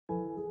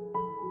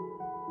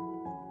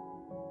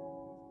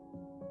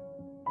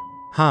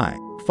Hi,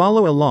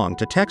 follow along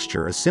to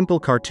texture a simple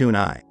cartoon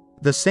eye.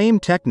 The same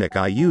technique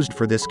I used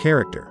for this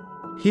character.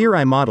 Here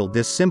I modeled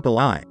this simple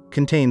eye,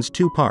 contains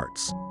 2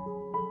 parts.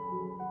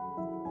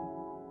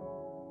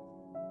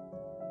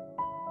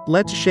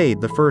 Let's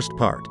shade the first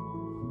part.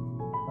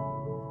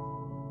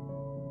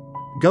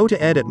 Go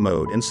to edit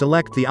mode and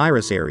select the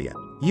iris area.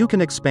 You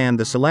can expand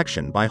the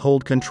selection by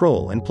hold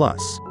Ctrl and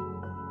plus.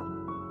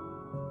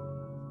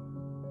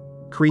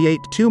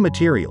 Create 2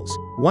 materials,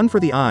 one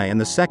for the eye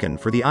and the second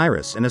for the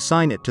iris, and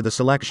assign it to the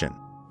selection.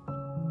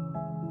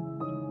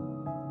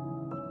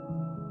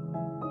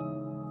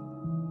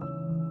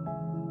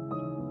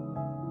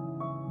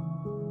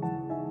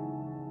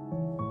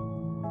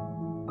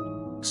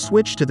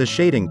 Switch to the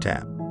Shading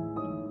tab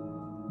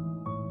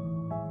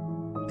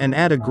and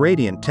add a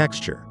gradient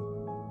texture.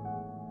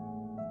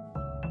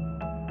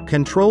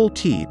 Ctrl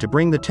T to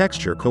bring the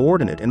texture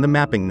coordinate in the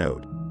mapping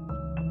node.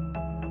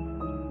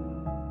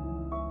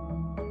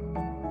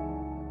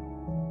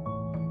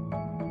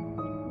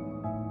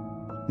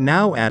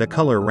 Now add a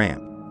color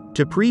ramp.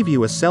 To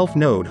preview a self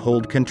node,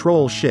 hold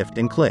Ctrl Shift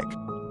and click.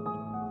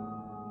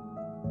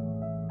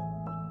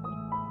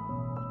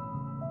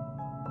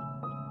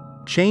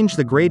 Change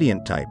the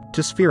gradient type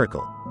to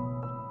spherical.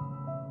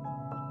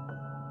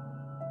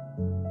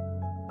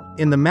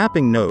 In the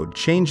mapping node,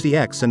 change the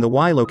X and the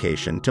Y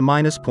location to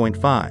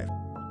 -0.5.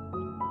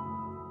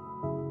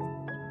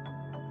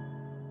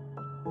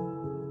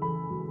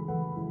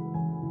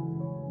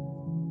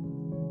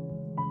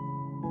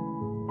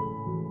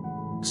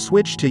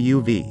 Switch to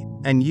UV,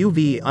 and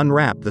UV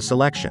unwrap the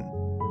selection.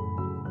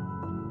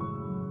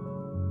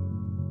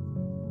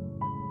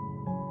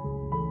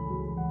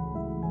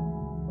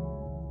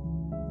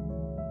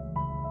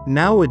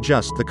 Now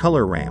adjust the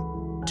color ramp,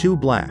 2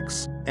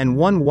 blacks, and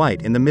 1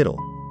 white in the middle,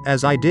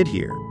 as I did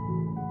here.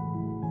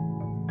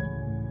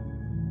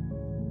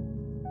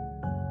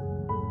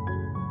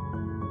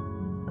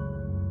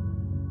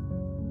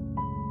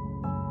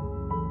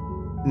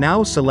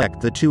 Now select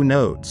the 2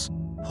 nodes.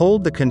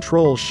 Hold the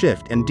Ctrl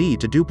Shift and D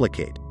to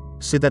duplicate,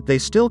 so that they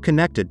still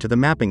connected to the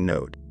mapping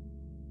node.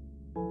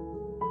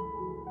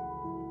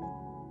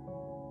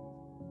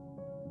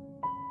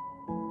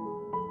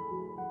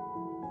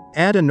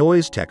 Add a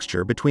noise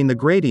texture between the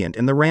gradient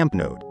and the ramp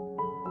node.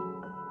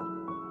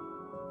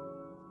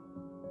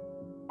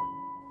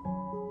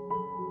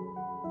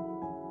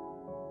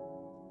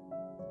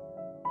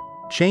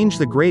 Change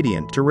the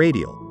gradient to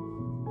radial.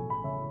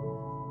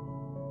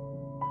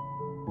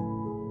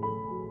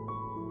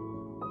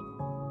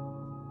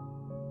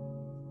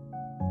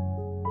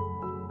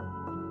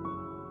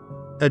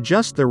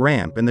 Adjust the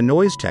ramp and the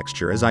noise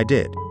texture as I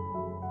did.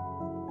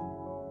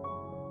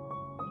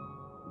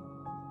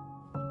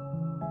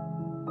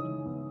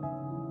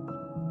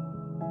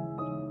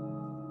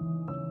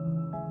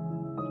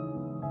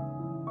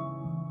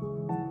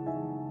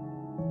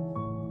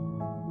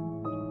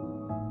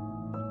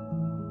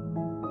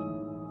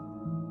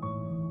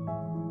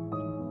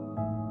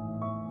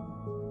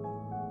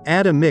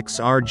 Add a mix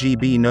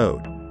RGB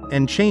node,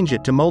 and change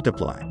it to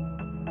multiply.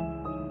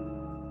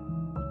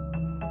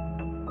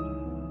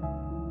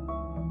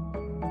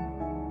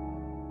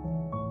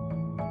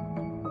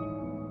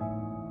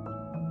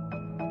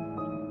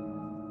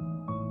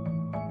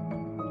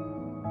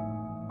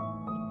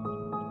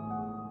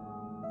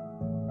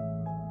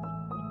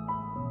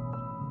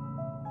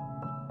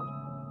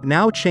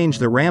 Now change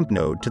the ramp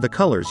node to the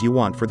colors you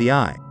want for the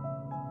eye.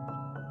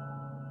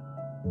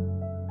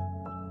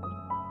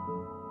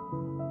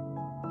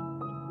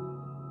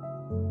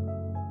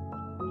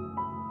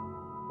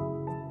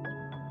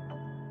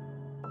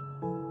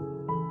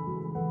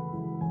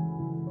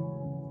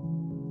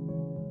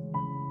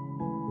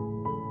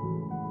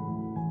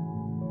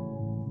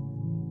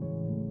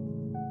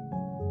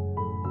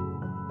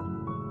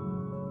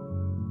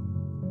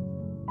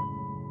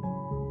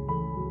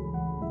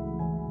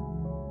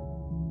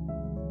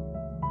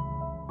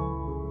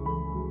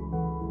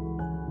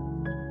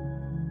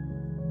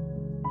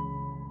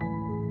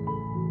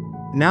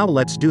 Now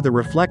let's do the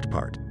reflect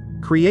part.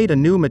 Create a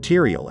new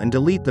material and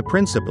delete the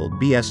principled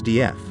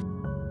BSDF.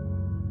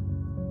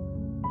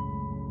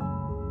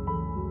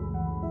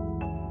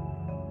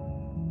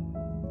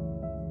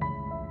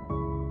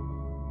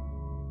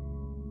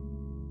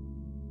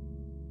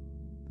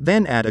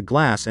 Then add a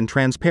glass and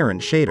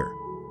transparent shader.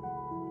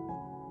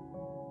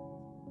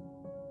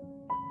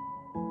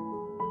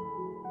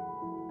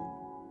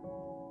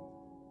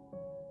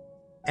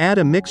 Add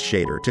a mix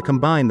shader to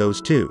combine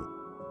those two.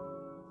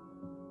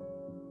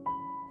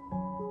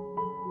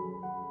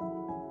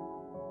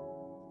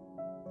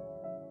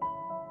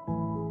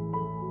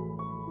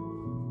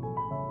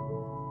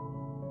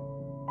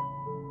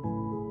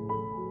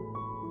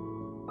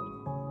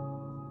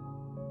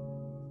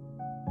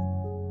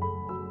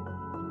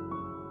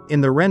 In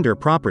the render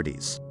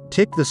properties,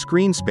 tick the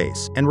screen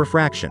space and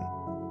refraction.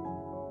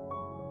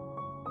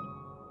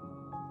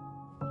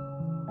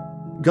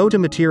 Go to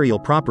Material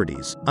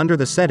Properties, under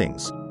the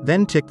Settings,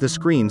 then tick the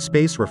screen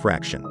space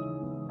refraction.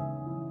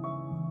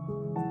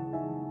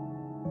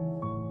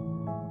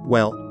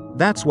 Well,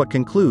 That's what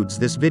concludes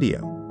this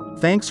video.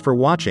 Thanks for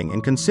watching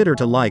and consider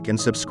to like and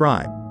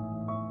subscribe.